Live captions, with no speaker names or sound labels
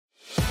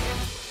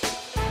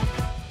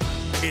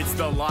It's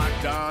the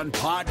Locked On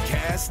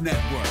Podcast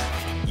Network,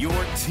 your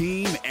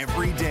team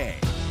every day.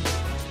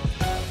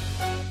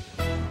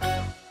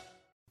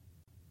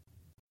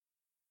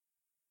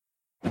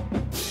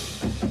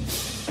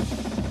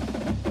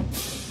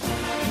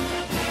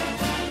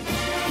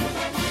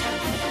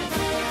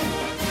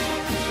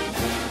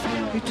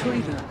 Who told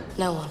you that?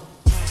 No one.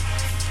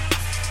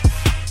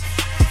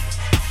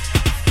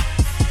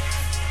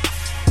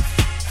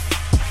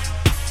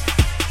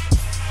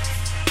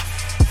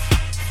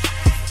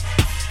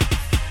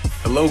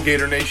 Hello,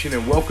 Gator Nation,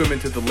 and welcome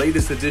into the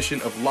latest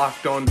edition of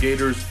Locked On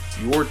Gators,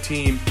 your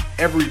team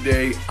every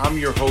day. I'm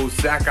your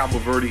host, Zach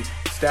Albaverdi,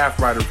 staff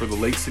writer for the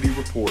Lake City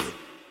Reporter.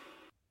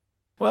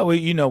 Well,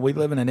 we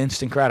live in an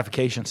instant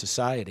gratification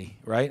society,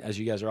 right? As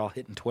you guys are all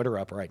hitting Twitter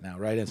up right now,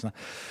 right? We're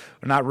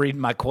not reading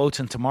my quotes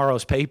in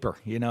tomorrow's paper,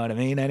 you know what I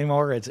mean,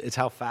 anymore. It's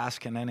how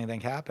fast can anything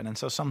happen, and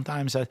so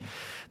sometimes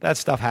that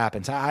stuff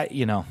happens. I've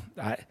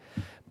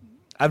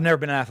never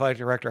been an athletic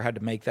director, had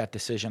to make that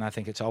decision. I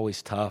think it's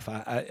always tough.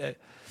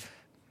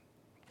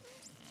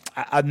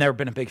 I've never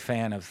been a big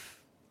fan of,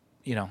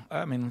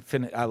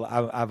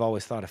 I've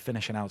always thought of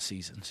finishing out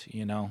seasons,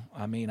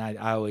 I've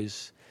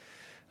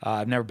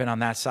never been on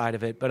that side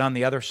of it, but on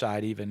the other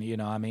side even,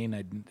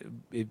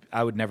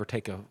 I would never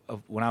take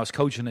when I was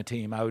coaching a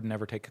team, I would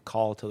never take a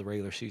call till the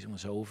regular season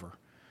was over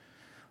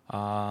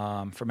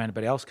from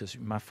anybody else, because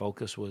my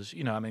focus was,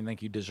 I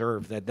think you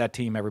deserve that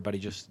team, everybody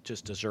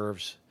just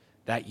deserves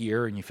that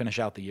year, and you finish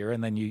out the year,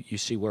 and then you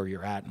see where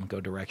you're at and go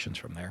directions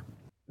from there.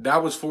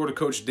 That was Florida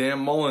coach Dan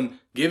Mullen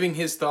giving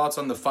his thoughts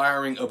on the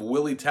firing of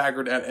Willie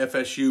Taggart at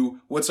FSU.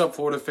 What's up,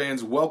 Florida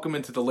fans? Welcome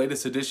into the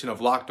latest edition of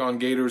Locked On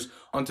Gators.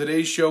 On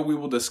today's show, we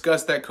will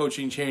discuss that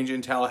coaching change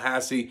in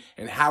Tallahassee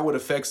and how it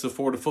affects the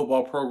Florida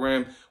football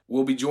program.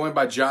 We'll be joined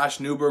by Josh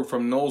Newberg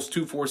from Knowles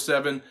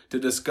 247 to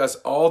discuss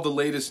all the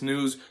latest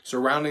news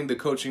surrounding the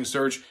coaching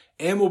search,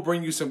 and we'll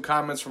bring you some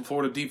comments from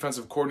Florida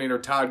defensive coordinator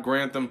Todd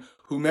Grantham,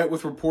 who met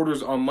with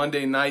reporters on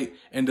Monday night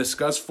and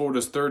discussed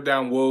Florida's third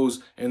down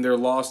woes and their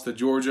loss to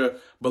Georgia.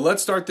 But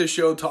let's start this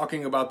show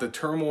talking about the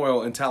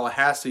turmoil in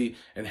Tallahassee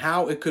and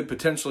how it could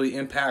potentially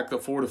impact the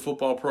Florida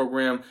football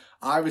program.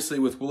 Obviously,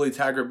 with Willie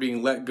Taggart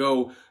being let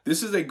go,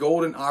 this is a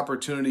golden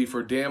opportunity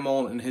for Dan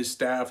Mullen and his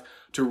staff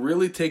to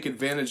really take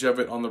advantage of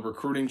it on the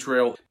recruiting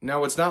trail.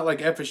 Now, it's not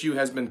like FSU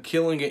has been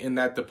killing it in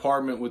that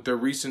department with their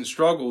recent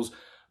struggles,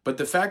 but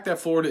the fact that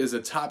Florida is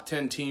a top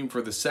 10 team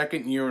for the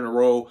second year in a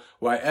row,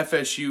 while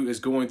FSU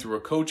is going through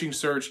a coaching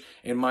search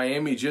and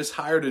Miami just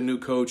hired a new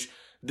coach,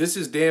 this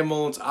is Dan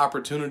Mullen's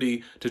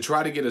opportunity to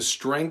try to get a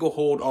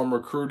stranglehold on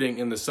recruiting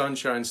in the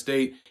Sunshine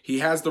State.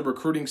 He has the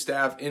recruiting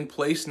staff in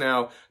place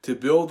now to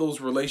build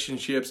those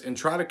relationships and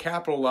try to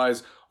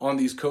capitalize on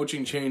these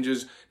coaching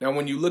changes. Now,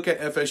 when you look at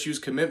FSU's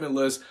commitment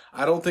list,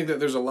 I don't think that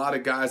there's a lot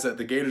of guys that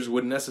the Gators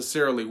would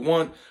necessarily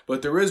want,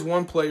 but there is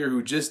one player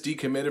who just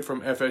decommitted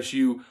from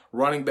FSU,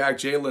 running back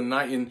Jalen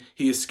Knighton.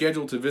 He is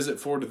scheduled to visit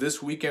Florida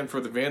this weekend for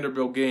the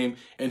Vanderbilt game,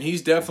 and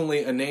he's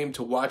definitely a name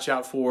to watch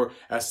out for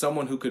as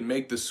someone who could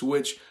make the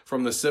switch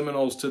from the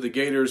Seminoles to the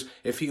Gators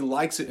if he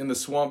likes it in the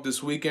Swamp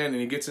this weekend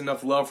and he gets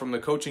enough love from the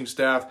coaching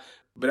staff.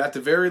 But at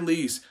the very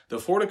least, the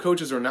Florida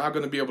coaches are now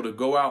going to be able to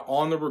go out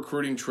on the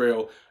recruiting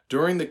trail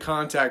during the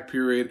contact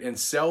period and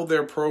sell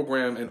their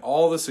program and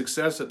all the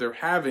success that they're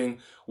having,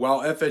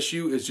 while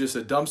FSU is just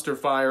a dumpster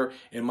fire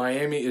and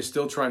Miami is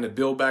still trying to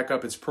build back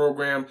up its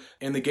program.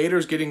 And the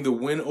Gators getting the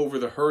win over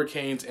the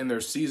Hurricanes in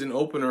their season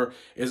opener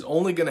is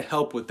only going to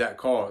help with that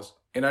cause.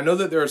 And I know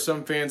that there are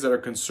some fans that are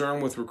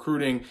concerned with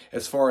recruiting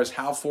as far as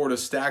how Florida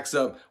stacks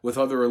up with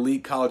other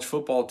elite college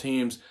football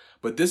teams.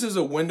 But this is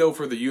a window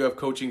for the UF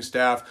coaching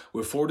staff,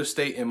 with Florida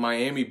State and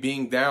Miami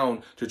being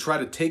down, to try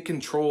to take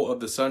control of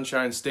the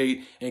Sunshine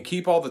State and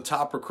keep all the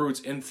top recruits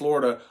in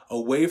Florida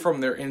away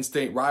from their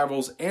in-state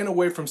rivals and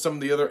away from some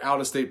of the other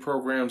out-of-state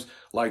programs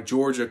like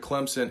Georgia,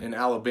 Clemson, and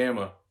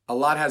Alabama. A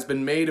lot has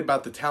been made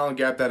about the talent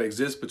gap that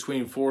exists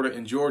between Florida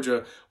and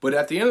Georgia, but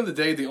at the end of the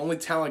day, the only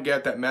talent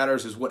gap that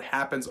matters is what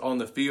happens on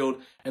the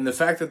field, and the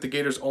fact that the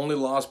Gators only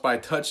lost by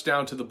a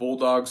touchdown to the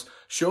Bulldogs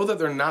show that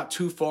they're not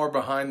too far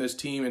behind this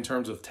team in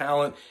terms of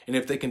talent, and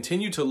if they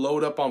continue to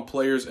load up on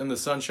players in the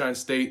Sunshine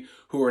State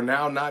who are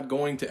now not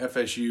going to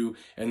FSU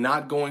and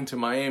not going to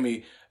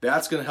Miami,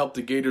 that's going to help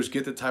the Gators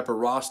get the type of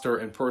roster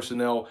and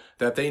personnel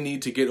that they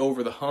need to get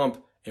over the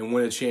hump and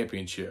win a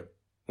championship.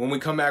 When we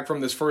come back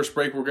from this first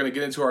break, we're going to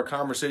get into our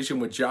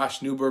conversation with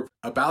Josh Newberg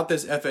about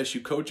this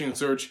FSU coaching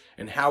search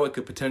and how it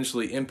could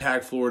potentially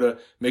impact Florida.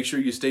 Make sure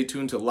you stay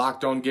tuned to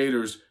Locked On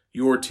Gators,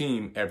 your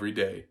team every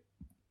day.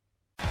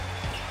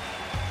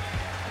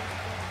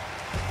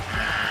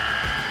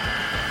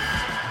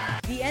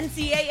 The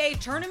NCAA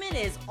tournament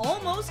is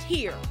almost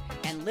here,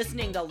 and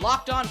listening to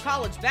Locked On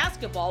College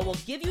Basketball will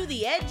give you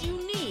the edge you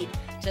need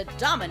to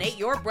dominate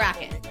your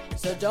bracket.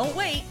 So don't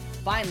wait.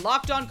 Find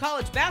Locked On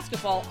College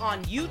Basketball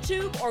on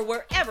YouTube or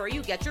wherever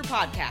you get your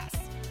podcasts.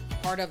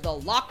 Part of the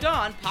Locked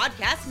On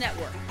Podcast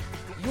Network.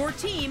 Your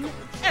team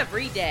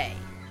every day.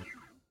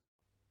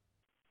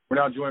 We're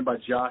now joined by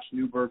Josh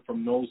Newberg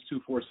from Knowles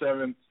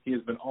 247. He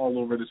has been all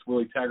over this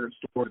Willie Taggart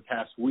story the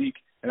past week,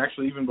 and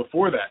actually even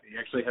before that, he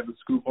actually had the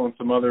scoop on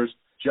some others.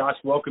 Josh,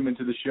 welcome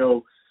into the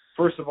show.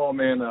 First of all,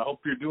 man, I hope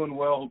you're doing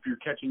well. Hope you're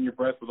catching your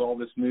breath with all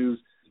this news.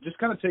 Just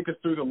kind of take us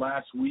through the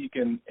last week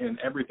and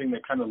everything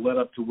that kind of led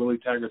up to Willie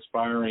Taggart's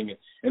firing,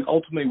 and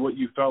ultimately what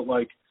you felt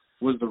like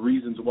was the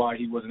reasons why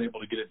he wasn't able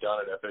to get it done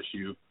at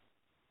FSU.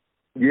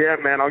 Yeah,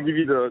 man, I'll give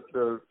you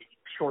the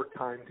short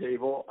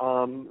timetable.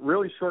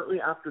 Really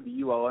shortly after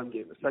the ULM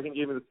game, the second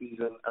game of the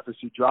season,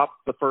 FSU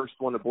dropped the first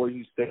one to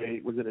Boise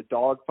State, was in a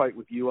dogfight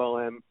with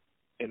ULM,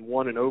 and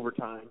won in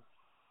overtime.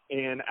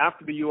 And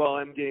after the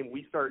ULM game,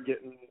 we started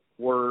getting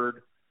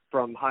word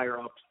from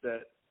higher-ups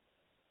that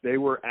they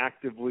were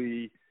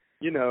actively,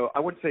 I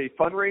wouldn't say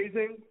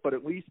fundraising, but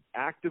at least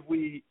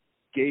actively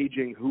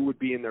gauging who would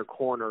be in their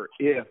corner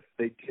if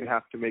they did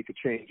have to make a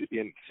change at the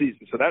end of the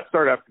season. So that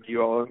started after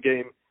the ULM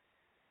game.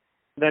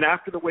 Then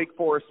after the Wake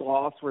Forest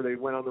loss, where they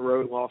went on the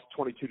road and lost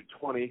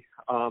 22-20,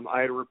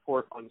 I had a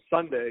report on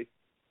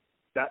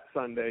that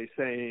Sunday,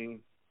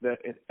 saying that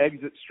an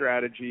exit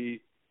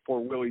strategy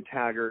for Willie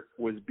Taggart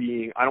was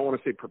being, I don't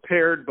want to say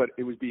prepared, but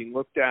it was being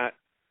looked at.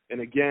 And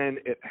again,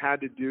 it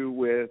had to do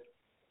with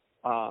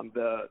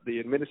the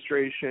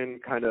administration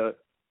kind of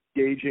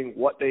gauging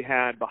what they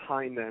had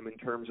behind them in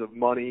terms of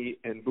money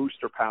and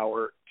booster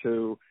power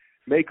to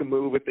make a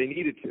move if they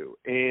needed to.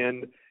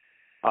 And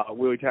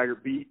Willie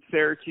Taggart beat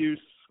Syracuse,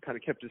 kind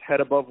of kept his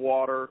head above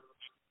water,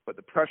 but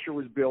the pressure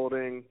was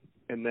building.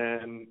 And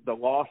then the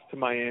loss to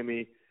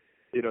Miami,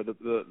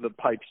 the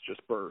pipes just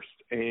burst.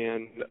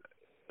 And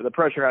the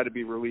pressure had to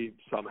be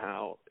relieved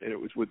somehow, and it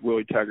was with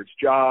Willie Taggart's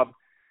job.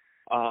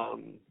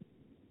 And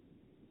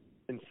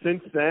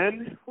since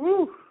then,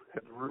 the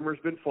rumor's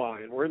been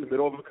flying. We're in the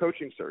middle of a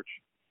coaching search.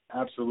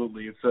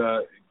 Absolutely.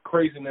 It's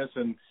craziness,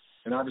 and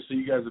obviously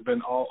you guys have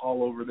been all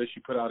over this.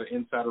 You put out an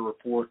insider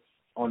report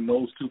on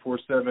Knowles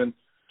 247.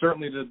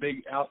 Certainly the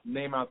big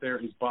name out there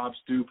is Bob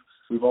Stoop.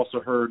 We've also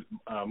heard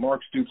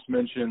Mark Stoops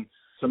mention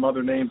some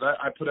other names.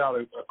 I put out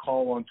a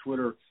call on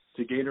Twitter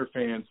to Gator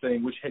fans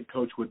saying which head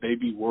coach would they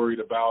be worried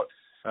about.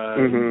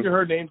 You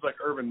heard names like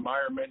Urban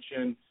Meyer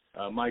mentioned,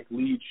 Mike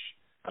Leach,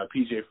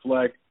 PJ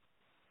Fleck.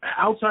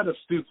 Outside of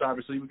Stoops,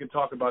 obviously, we can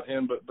talk about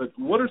him, but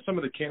what are some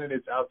of the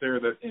candidates out there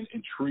that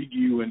intrigue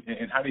you, and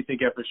how do you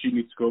think FSU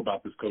needs to go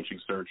about this coaching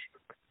search?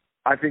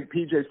 I think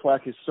PJ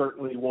Fleck is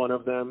certainly one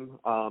of them.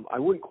 I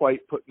wouldn't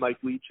quite put Mike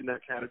Leach in that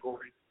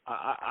category.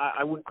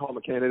 I wouldn't call him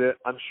a candidate.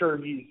 I'm sure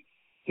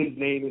his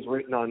name is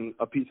written on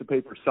a piece of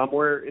paper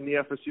somewhere in the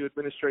FSU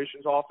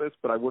administration's office,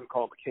 but I wouldn't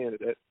call him a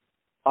candidate.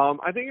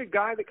 I think a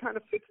guy that kind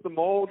of fits the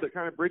mold, that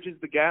kind of bridges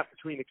the gap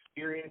between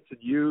experience and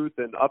youth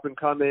and up and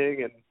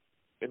coming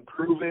and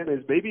proven,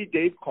 is maybe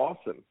Dave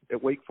Clawson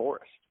at Wake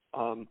Forest.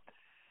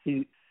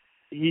 He's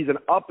an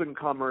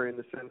up-and-comer in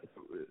the sense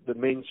the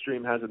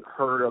mainstream hasn't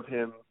heard of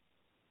him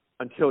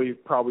until he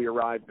probably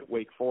arrived at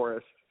Wake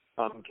Forest,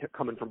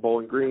 coming from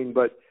Bowling Green.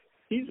 But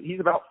he's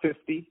about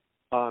 50.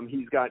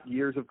 He's got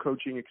years of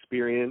coaching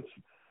experience.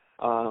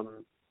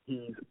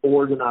 He's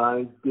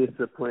organized,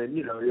 disciplined.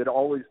 He had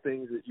all these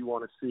things that you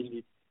want to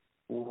see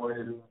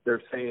when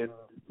they're saying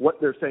what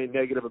they're saying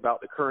negative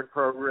about the current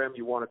program.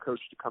 You want a coach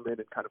to come in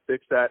and kind of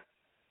fix that.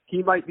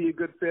 He might be a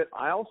good fit.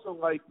 I also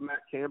like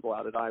Matt Campbell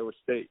out at Iowa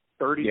State.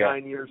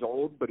 39 years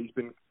old, but he's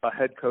been a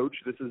head coach.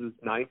 This is his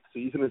 9th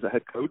season as a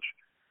head coach.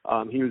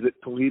 He was at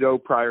Toledo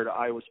prior to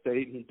Iowa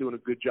State, and he's doing a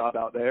good job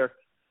out there.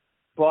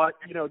 But,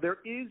 there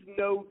is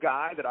no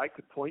guy that I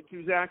could point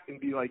to, Zach, and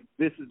be like,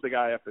 this is the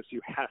guy FSU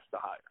has to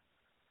hire.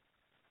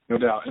 No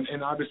doubt.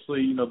 And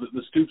obviously,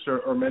 the Stoops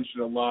are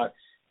mentioned a lot.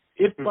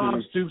 If Bob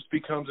Stoops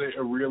becomes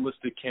a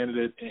realistic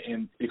candidate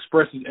and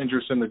expresses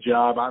interest in the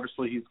job,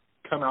 obviously he's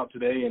come out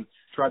today and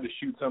tried to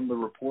shoot some of the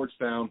reports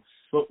down.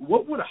 But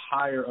what would a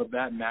hire of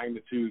that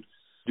magnitude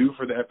do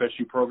for the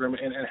FSU program?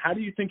 And how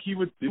do you think he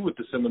would do with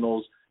the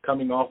Seminoles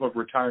coming off of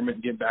retirement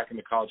and getting back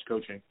into college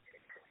coaching?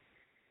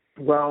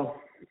 Well,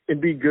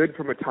 it'd be good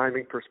from a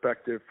timing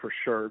perspective for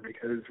sure,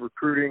 because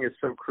recruiting is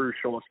so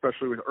crucial,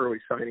 especially with early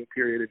signing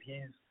period. And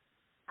he's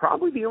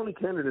probably the only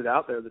candidate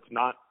out there that's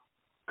not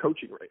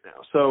coaching right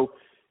now. So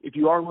if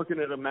you are looking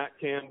at a Matt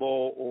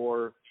Campbell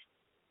or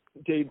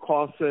Dave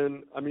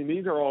Clawson,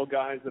 these are all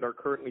guys that are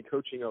currently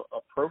coaching a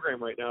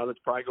program right now that's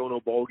probably going to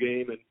a bowl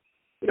game. And,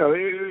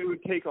 it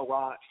would take a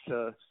lot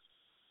to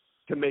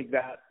make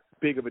that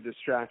big of a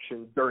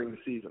distraction during the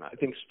season. I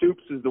think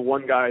Stoops is the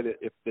one guy that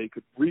if they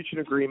could reach an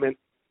agreement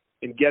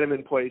and get him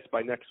in place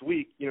by next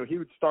week, he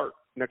would start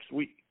next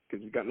week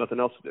because he's got nothing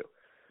else to do.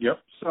 Yep.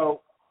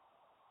 So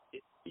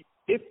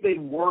if they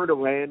were to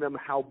land him,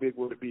 how big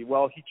would it be?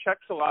 Well, he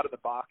checks a lot of the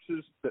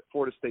boxes that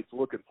Florida State's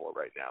looking for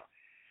right now.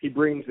 He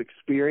brings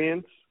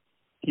experience.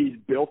 He's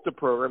built a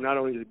program. Not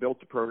only has he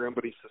built the program,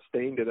 but he's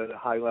sustained it at a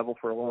high level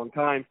for a long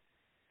time.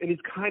 And he's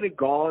kind of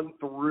gone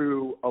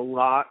through a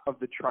lot of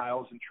the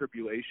trials and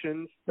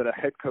tribulations that a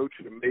head coach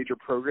in a major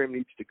program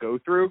needs to go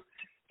through.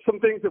 some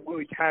things that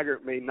Willie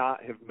Taggart may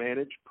not have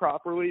managed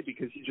properly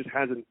because he just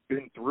hasn't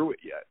been through it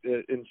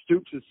yet. And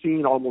Stoops has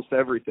seen almost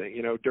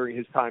everything, during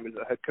his time as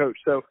a head coach.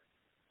 So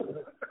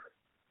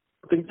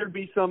I think there'd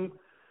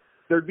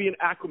be an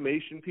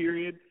acclimation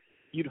period.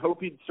 You'd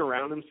hope he'd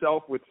surround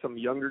himself with some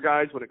younger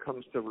guys when it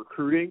comes to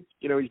recruiting.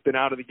 He's been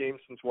out of the game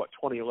since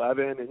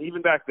 2011, and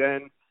even back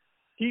then,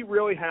 he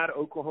really had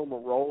Oklahoma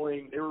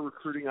rolling. They were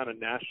recruiting on a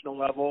national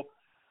level.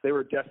 They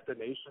were a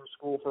destination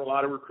school for a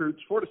lot of recruits.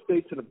 Florida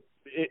State's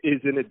is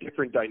in a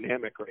different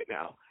dynamic right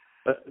now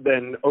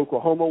than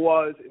Oklahoma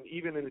was, and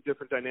even in a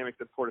different dynamic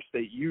than Florida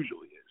State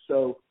usually is.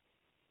 So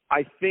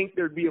I think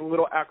there'd be a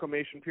little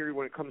acclimation period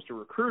when it comes to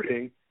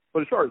recruiting.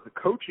 But as far as the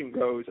coaching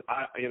goes,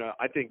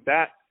 I think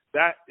that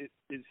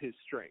is his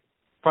strength.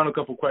 Final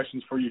couple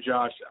questions for you,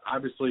 Josh.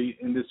 Obviously,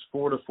 in this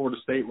Florida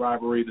State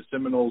rivalry, the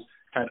Seminoles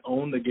had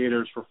owned the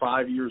Gators for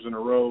 5 years in a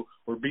row.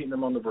 We're beating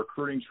them on the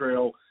recruiting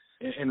trail.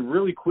 And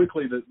really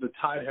quickly, the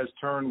tide has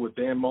turned with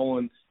Dan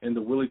Mullen and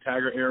the Willie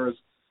Taggart eras.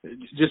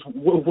 Just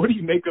what do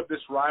you make of this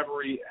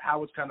rivalry,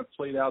 how it's kind of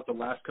played out the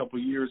last couple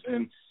of years?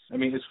 And, I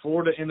mean, is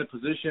Florida in the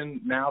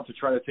position now to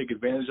try to take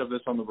advantage of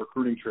this on the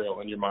recruiting trail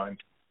in your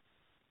mind?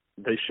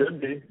 They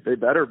should be. They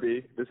better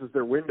be. This is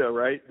their window,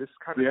 right? This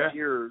kind of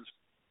mirrors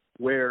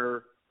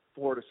where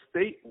Florida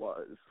State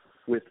was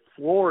with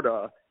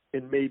Florida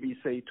in maybe,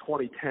 say,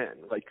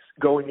 2010, like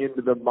going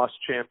into the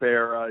Muschamp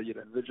era,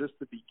 just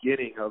the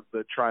beginning of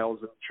the trials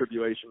and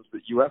tribulations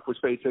that UF was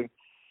facing.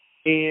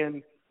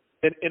 And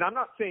I'm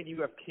not saying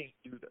UF can't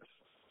do this,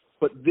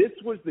 but this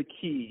was the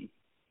key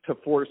to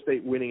Florida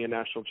State winning a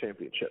national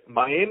championship.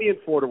 Miami and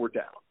Florida were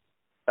down.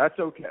 That's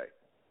okay.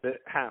 That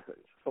happens.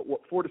 But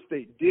what Florida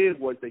State did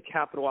was they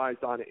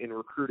capitalized on it in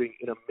recruiting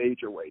in a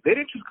major way. They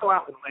didn't just go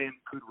out and land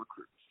good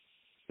recruits.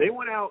 They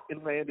went out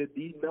and landed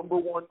the number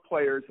one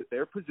players at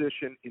their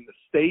position in the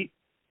state,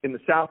 in the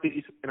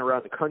Southeast, and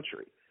around the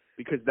country,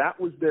 because that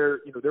was their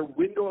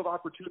window of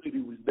opportunity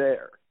was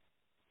there,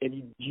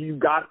 and you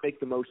got to make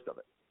the most of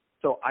it.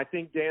 So I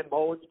think Dan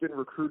Mullen's been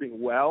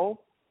recruiting well.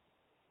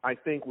 I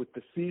think with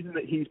the season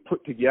that he's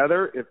put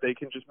together, if they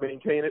can just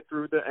maintain it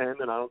through the end,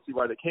 and I don't see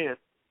why they can't,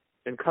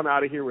 and come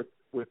out of here with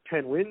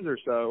 10 wins or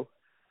so,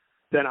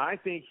 then I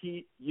think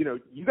you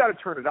got to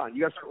turn it on.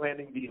 You got to start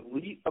landing the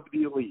elite of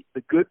the elite.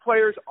 The good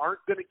players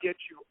aren't going to get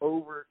you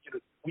over.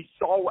 We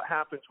saw what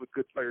happens with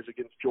good players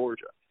against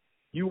Georgia.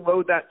 You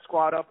load that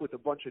squad up with a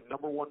bunch of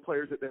number one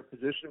players at their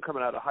position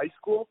coming out of high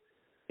school,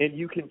 and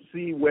you can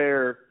see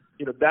where,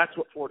 that's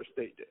what Florida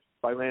State did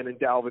by landing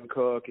Dalvin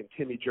Cook and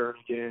Timmy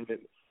Jernigan and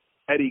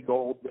Eddie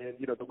Goldman.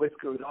 The list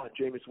goes on.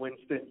 Jameis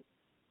Winston.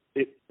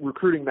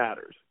 Recruiting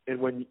matters,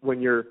 and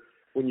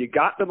when you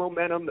got the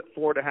momentum that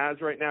Florida has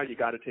right now, you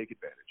got to take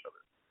advantage of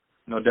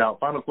it. No doubt.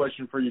 Final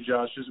question for you,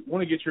 Josh. Just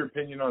want to get your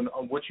opinion on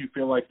what you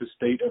feel like the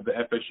state of the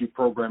FSU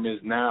program is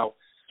now,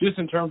 just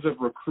in terms of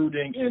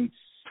recruiting and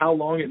how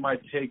long it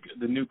might take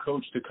the new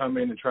coach to come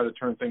in and try to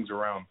turn things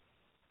around.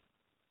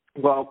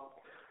 Well,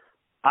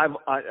 I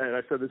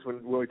said this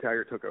when Willie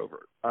Taggart took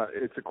over.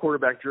 It's a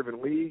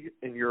quarterback-driven league,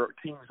 and your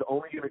team's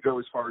only going to go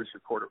as far as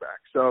your quarterback.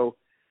 So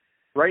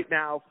right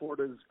now,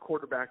 Florida's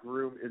quarterback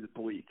room is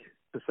bleak,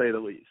 to say the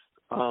least.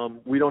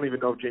 We don't even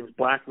know if James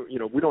Blackman,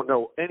 we don't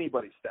know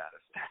anybody's status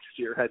next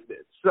year heading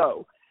in.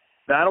 So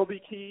that'll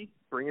be key.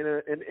 Bringing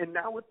it, and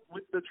now with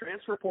the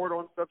transfer portal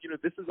and stuff,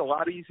 this is a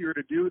lot easier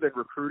to do than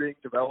recruiting,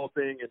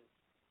 developing,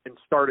 and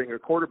starting a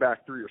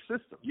quarterback through your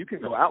system. You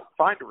can go out and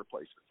find a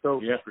replacement.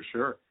 So yeah, for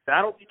sure.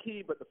 That'll be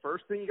key. But the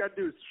first thing you got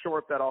to do is shore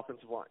up that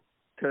offensive line,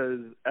 because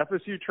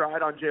FSU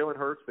tried on Jalen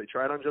Hurts, they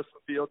tried on Justin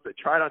Fields, they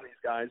tried on these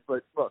guys.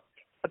 But look,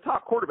 a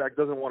top quarterback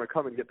doesn't want to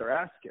come and get their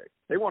ass kicked.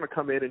 They want to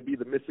come in and be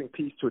the missing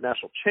piece to a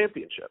national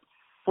championship.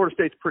 Florida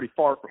State's pretty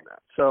far from that.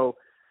 So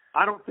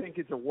I don't think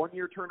it's a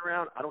 1-year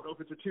turnaround. I don't know if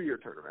it's a 2-year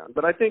turnaround.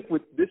 But I think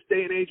with this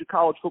day and age of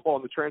college football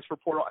and the transfer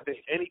portal, I think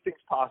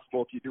anything's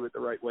possible if you do it the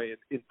right way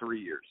in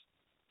 3 years.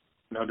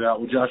 No doubt.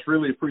 Well, Josh,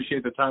 really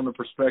appreciate the time and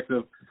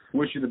perspective.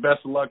 Wish you the best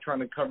of luck trying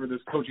to cover this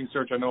coaching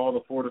search. I know all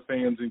the Florida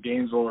fans in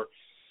Gainesville are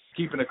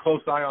keeping a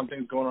close eye on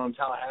things going on in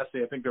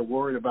Tallahassee. I think they're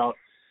worried about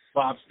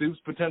Bob Stoops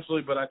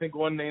potentially, but I think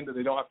one name that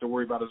they don't have to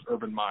worry about is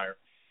Urban Meyer.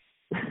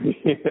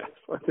 Yes,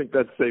 I think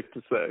that's safe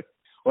to say.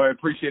 Well, I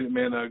appreciate it,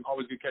 man.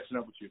 Always good catching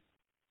up with you.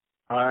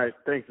 All right.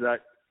 Thanks,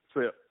 Zach.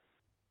 See ya.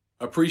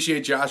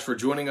 Appreciate Josh for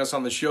joining us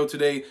on the show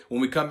today. When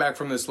we come back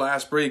from this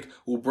last break,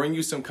 we'll bring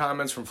you some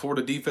comments from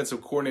Florida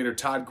defensive coordinator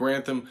Todd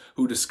Grantham,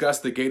 who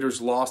discussed the Gators'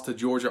 loss to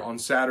Georgia on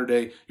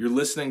Saturday. You're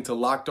listening to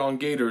Locked On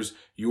Gators,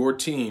 your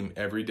team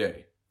every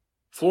day.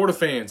 Florida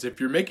fans, if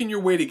you're making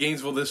your way to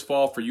Gainesville this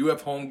fall for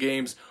UF home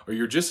games, or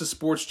you're just a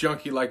sports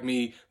junkie like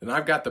me, then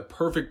I've got the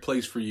perfect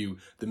place for you.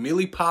 The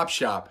Mealy Pop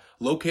Shop,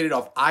 located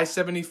off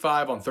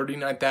I-75 on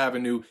 39th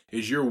Avenue,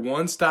 is your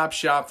one-stop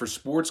shop for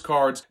sports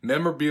cards,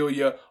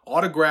 memorabilia,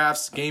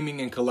 autographs,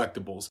 gaming, and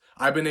collectibles.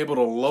 I've been able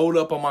to load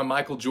up on my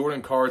Michael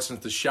Jordan cards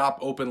since the shop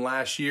opened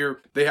last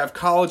year. They have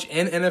college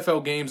and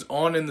NFL games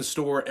on in the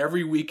store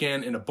every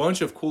weekend and a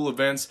bunch of cool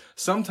events,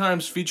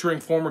 sometimes featuring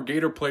former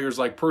Gator players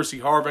like Percy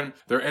Harvin.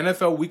 Their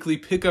NFL Weekly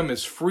Pick'em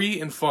is free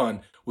and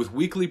fun. with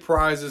weekly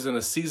prizes and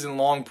a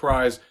season-long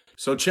prize.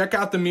 So check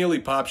out the Mealy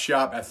Pop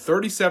Shop at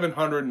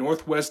 3700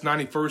 Northwest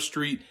 91st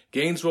Street,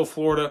 Gainesville,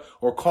 Florida,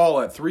 or call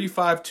at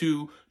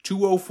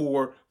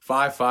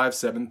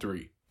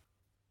 352-204-5573.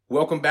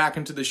 Welcome back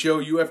into the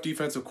show. UF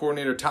defensive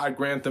coordinator Todd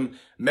Grantham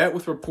met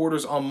with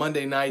reporters on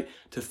Monday night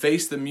to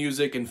face the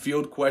music and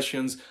field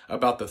questions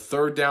about the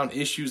third down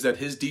issues that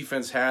his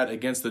defense had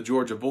against the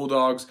Georgia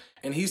Bulldogs.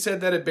 And he said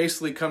that it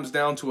basically comes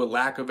down to a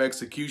lack of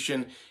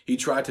execution. He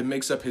tried to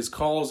mix up his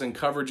calls and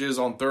coverages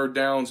on third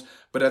downs,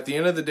 but at the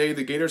end of the day,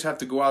 the Gators have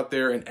to go out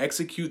there and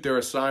execute their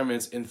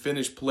assignments and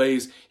finish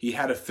plays. He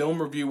had a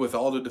film review with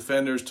all the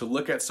defenders to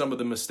look at some of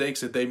the mistakes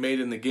that they made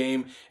in the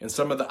game and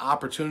some of the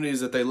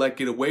opportunities that they let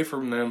get away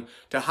from them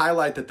to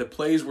highlight that the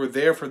plays were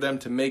there for them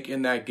to make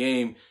in that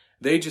game.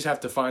 They just have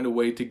to find a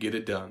way to get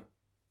it done.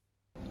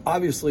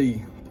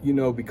 Obviously,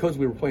 because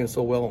we were playing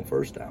so well on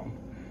first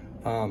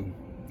down,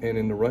 and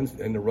in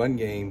the run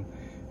game,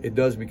 it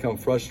does become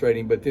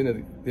frustrating. But then at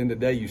the end of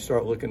the day, you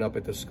start looking up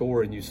at the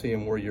score and you see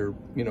them where you're,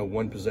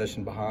 one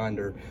possession behind,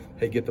 or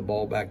hey, get the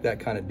ball back, that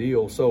kind of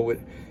deal. So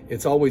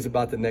it's always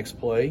about the next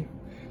play.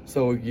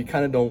 So you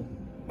kind of don't.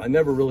 I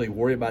never really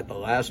worry about the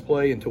last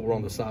play until we're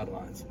on the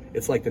sidelines.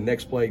 It's like the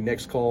next play,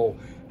 next call.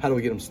 How do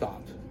we get them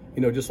stopped?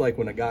 Just like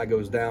when a guy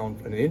goes down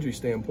from an injury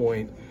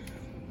standpoint,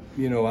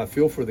 I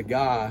feel for the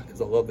guy because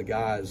I love the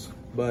guys,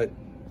 but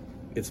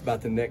it's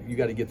about the next. You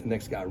got to get the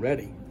next guy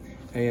ready.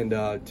 And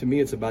to me,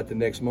 it's about the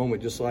next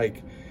moment. Just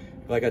like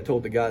I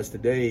told the guys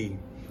today,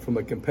 from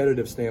a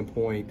competitive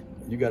standpoint,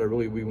 you got to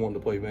really be wanting to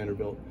play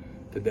Vanderbilt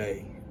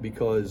today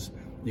because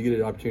you get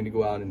an opportunity to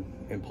go out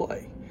and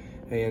play.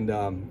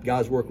 And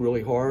guys work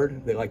really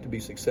hard. They like to be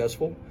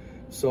successful.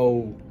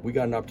 So we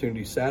got an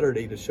opportunity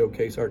Saturday to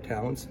showcase our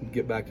talents and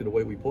get back to the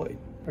way we played.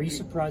 Are you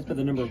surprised by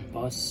the number of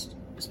busts,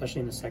 especially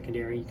in the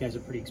secondary? You guys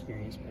are pretty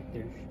experienced back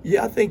there.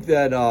 Yeah, I think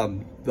that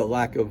the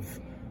lack of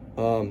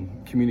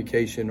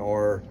communication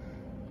or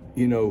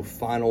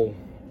final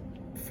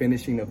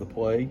finishing of the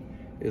play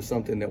is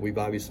something that we've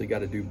obviously got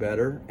to do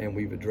better, and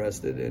we've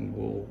addressed it, and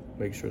we'll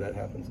make sure that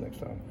happens next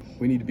time.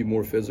 We need to be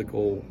more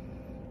physical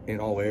in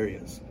all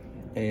areas,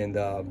 and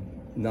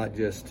not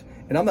just.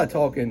 And I'm not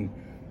talking.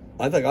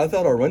 I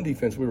thought our run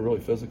defense, we were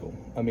really physical.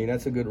 I mean,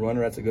 that's a good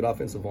runner. That's a good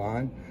offensive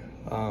line.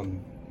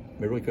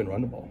 They really couldn't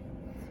run the ball,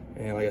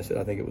 and like I said,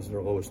 I think it was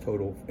their lowest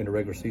total in a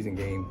regular season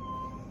game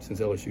since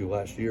LSU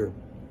last year.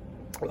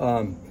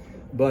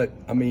 But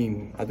I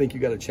mean, I think you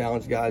got to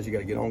challenge guys. You got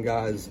to get on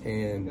guys,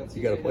 and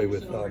you got to play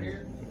with. You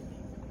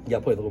got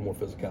to play with a little more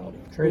physicality.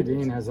 Trey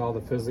Dean has all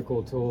the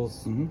physical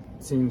tools. Mm-hmm.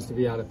 Seems to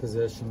be out of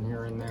position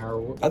here and there.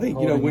 I think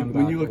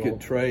when you look at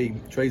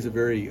Trey's a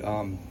very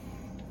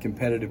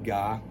competitive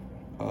guy,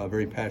 a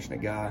very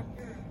passionate guy.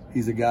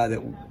 He's a guy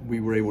that we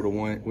were able to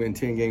win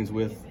 10 games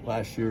with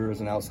last year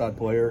as an outside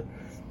player.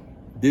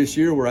 This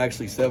year, we're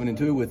actually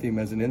 7-2 with him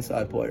as an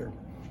inside player.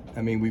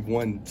 I mean, we've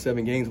won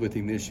 7 games with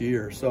him this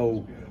year.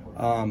 So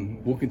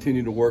we'll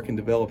continue to work and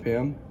develop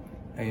him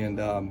and,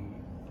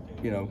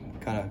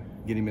 kind of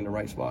get him in the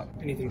right spot.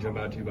 Anything jump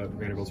out to you about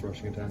Vanderbilt's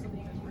rushing attack?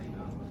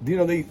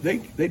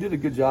 They did a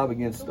good job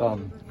against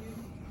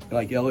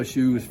like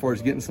LSU as far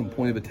as getting some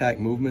point of attack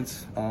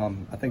movements.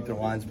 I think their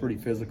line's pretty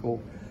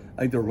physical.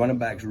 I think their running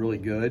back's really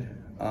good.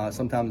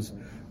 Sometimes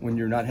when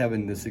you're not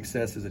having the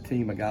success as a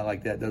team, a guy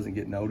like that doesn't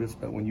get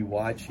noticed. But when you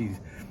watch,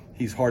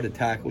 he's hard to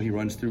tackle. He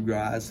runs through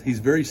guys. He's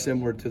very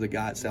similar to the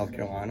guy at South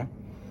Carolina,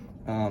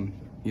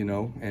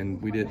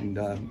 and we didn't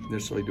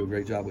necessarily do a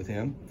great job with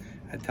him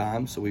at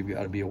times, so we've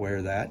got to be aware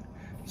of that.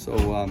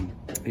 So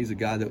he's a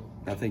guy that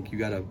I think you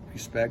got to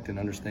respect and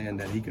understand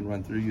that he can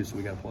run through you, so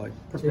we got to play.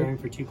 Preparing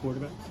for 2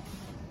 quarterbacks?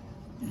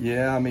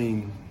 Yeah, I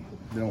mean,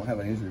 they don't have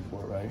an injury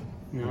report, right?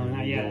 No,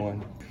 not yet.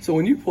 So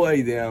when you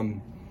play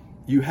them,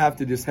 you have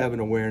to just have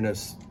an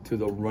awareness to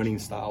the running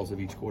styles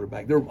of each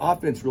quarterback. Their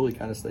offense really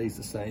kind of stays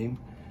the same,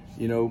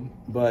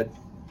 but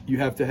you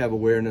have to have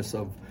awareness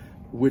of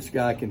which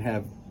guy can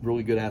have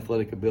really good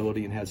athletic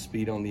ability and has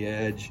speed on the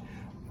edge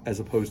as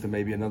opposed to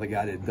maybe another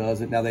guy that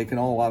doesn't. Now, they can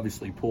all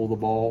obviously pull the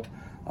ball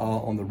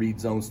on the read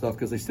zone stuff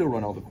because they still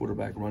run all the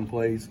quarterback run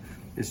plays.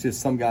 It's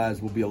just some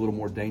guys will be a little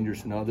more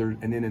dangerous than others.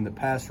 And then in the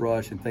pass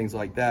rush and things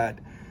like that,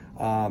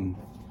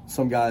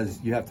 some guys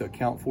you have to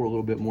account for a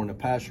little bit more in the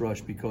pass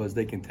rush because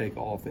they can take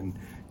off and,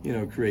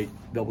 create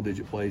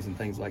double-digit plays and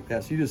things like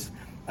that. So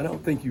I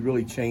don't think you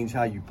really change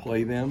how you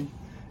play them.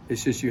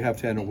 It's just you have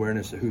to have an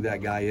awareness of who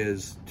that guy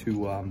is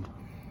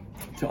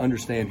to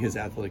understand his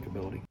athletic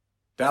ability.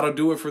 That'll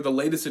do it for the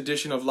latest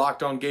edition of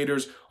Locked On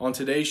Gators. On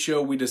today's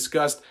show, we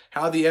discussed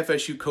how the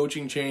FSU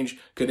coaching change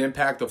could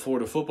impact the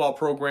Florida football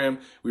program.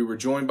 We were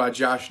joined by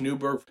Josh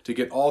Newberg to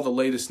get all the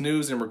latest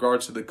news in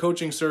regards to the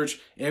coaching search,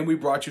 and we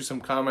brought you some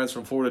comments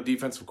from Florida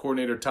defensive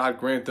coordinator Todd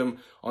Grantham.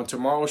 On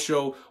tomorrow's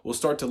show, we'll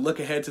start to look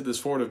ahead to this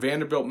Florida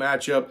Vanderbilt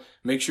matchup.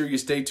 Make sure you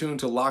stay tuned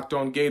to Locked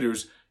On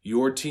Gators,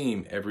 your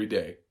team every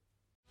day.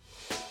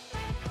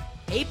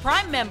 Hey,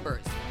 Prime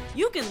members,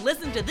 you can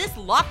listen to this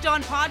Locked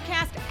On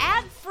podcast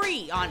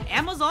ad-free on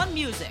Amazon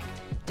Music.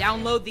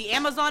 Download the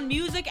Amazon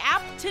Music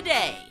app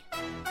today.